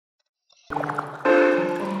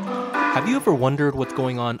Have you ever wondered what's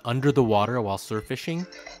going on under the water while surf fishing?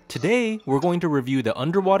 Today, we're going to review the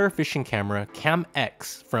underwater fishing camera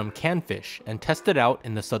CamX from CanFish and test it out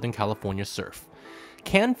in the Southern California surf.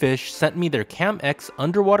 CanFish sent me their CamX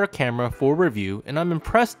underwater camera for review, and I'm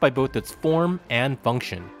impressed by both its form and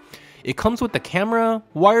function. It comes with the camera,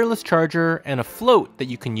 wireless charger, and a float that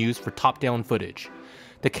you can use for top-down footage.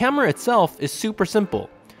 The camera itself is super simple.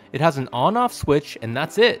 It has an on-off switch and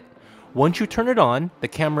that's it. Once you turn it on, the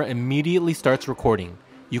camera immediately starts recording.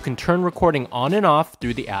 You can turn recording on and off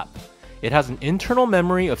through the app. It has an internal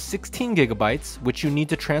memory of 16 gigabytes, which you need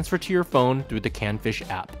to transfer to your phone through the CanFish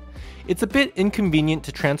app. It's a bit inconvenient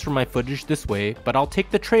to transfer my footage this way, but I'll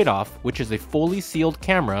take the trade-off, which is a fully sealed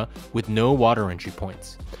camera with no water entry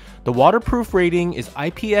points. The waterproof rating is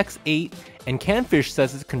IPX8, and CanFish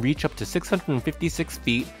says it can reach up to 656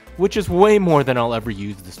 feet, which is way more than I'll ever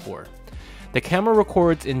use this for. The camera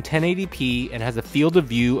records in 1080p and has a field of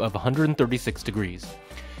view of 136 degrees.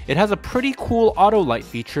 It has a pretty cool auto light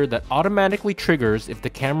feature that automatically triggers if the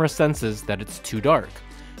camera senses that it's too dark.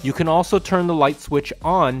 You can also turn the light switch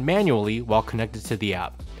on manually while connected to the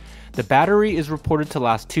app. The battery is reported to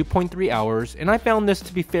last 2.3 hours, and I found this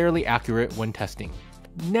to be fairly accurate when testing.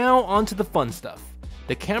 Now onto the fun stuff.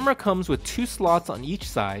 The camera comes with 2 slots on each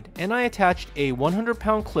side, and I attached a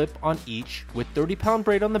 100-pound clip on each with 30-pound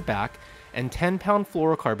braid on the back and 10-pound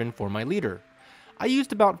fluorocarbon for my leader. I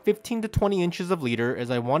used about 15 to 20 inches of leader as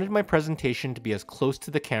I wanted my presentation to be as close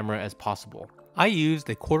to the camera as possible. I used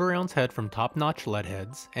a 1/4 ounce head from Top Notch lead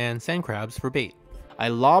heads and sand crabs for bait. I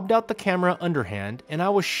lobbed out the camera underhand, and I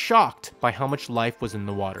was shocked by how much life was in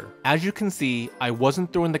the water. As you can see, I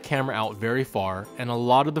wasn't throwing the camera out very far, and a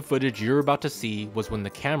lot of the footage you're about to see was when the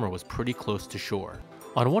camera was pretty close to shore.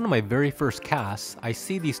 On one of my very first casts, I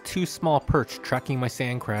see these 2 small perch tracking my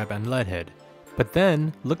sand crab and lead head. But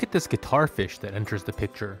then, look at this guitar fish that enters the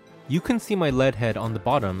picture. You can see my lead head on the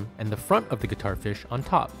bottom and the front of the guitar fish on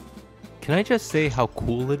top. Can I just say how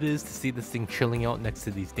cool it is to see this thing chilling out next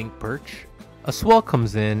to these dink perch? A swell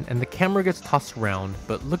comes in and the camera gets tossed around,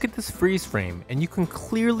 but look at this freeze frame and you can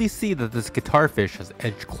clearly see that this guitar fish has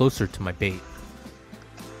edged closer to my bait.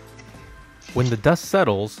 When the dust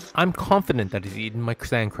settles, I'm confident that it's eaten my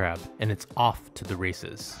sand crab and it's off to the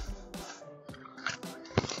races.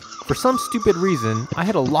 For some stupid reason, I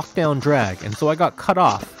had a lockdown drag and so I got cut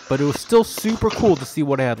off, but it was still super cool to see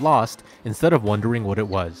what I had lost instead of wondering what it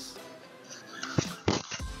was.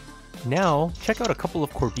 Now, check out a couple of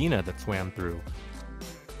corvina that swam through.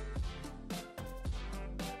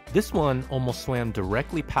 This one almost swam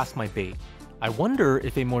directly past my bait. I wonder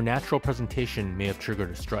if a more natural presentation may have triggered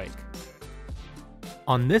a strike.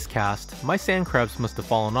 On this cast, my sand crabs must have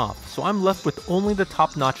fallen off, so I'm left with only the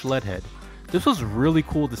top-notch lead head. This was really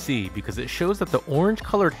cool to see because it shows that the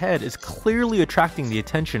orange-colored head is clearly attracting the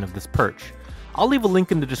attention of this perch. I'll leave a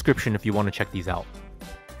link in the description if you want to check these out.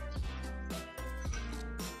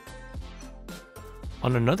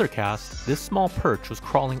 On another cast, this small perch was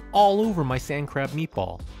crawling all over my sand crab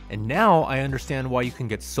meatball, and now I understand why you can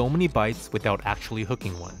get so many bites without actually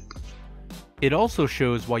hooking one. It also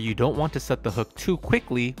shows why you don't want to set the hook too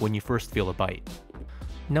quickly when you first feel a bite.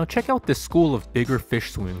 Now check out this school of bigger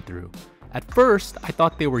fish swimming through. At first, I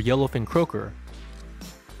thought they were yellowfin croaker,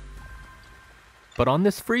 but on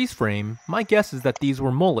this freeze frame, my guess is that these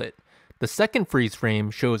were mullet. The second freeze frame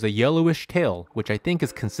shows a yellowish tail, which I think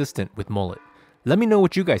is consistent with mullet. Let me know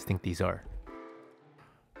what you guys think these are.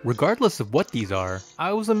 Regardless of what these are,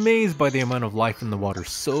 I was amazed by the amount of life in the water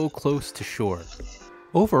so close to shore.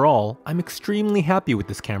 Overall, I'm extremely happy with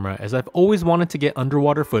this camera as I've always wanted to get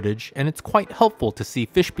underwater footage and it's quite helpful to see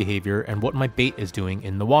fish behavior and what my bait is doing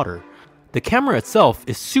in the water. The camera itself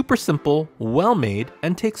is super simple, well made,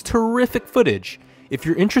 and takes terrific footage. If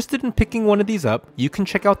you're interested in picking one of these up, you can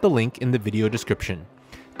check out the link in the video description.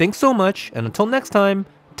 Thanks so much, and until next time,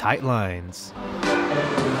 tight lines.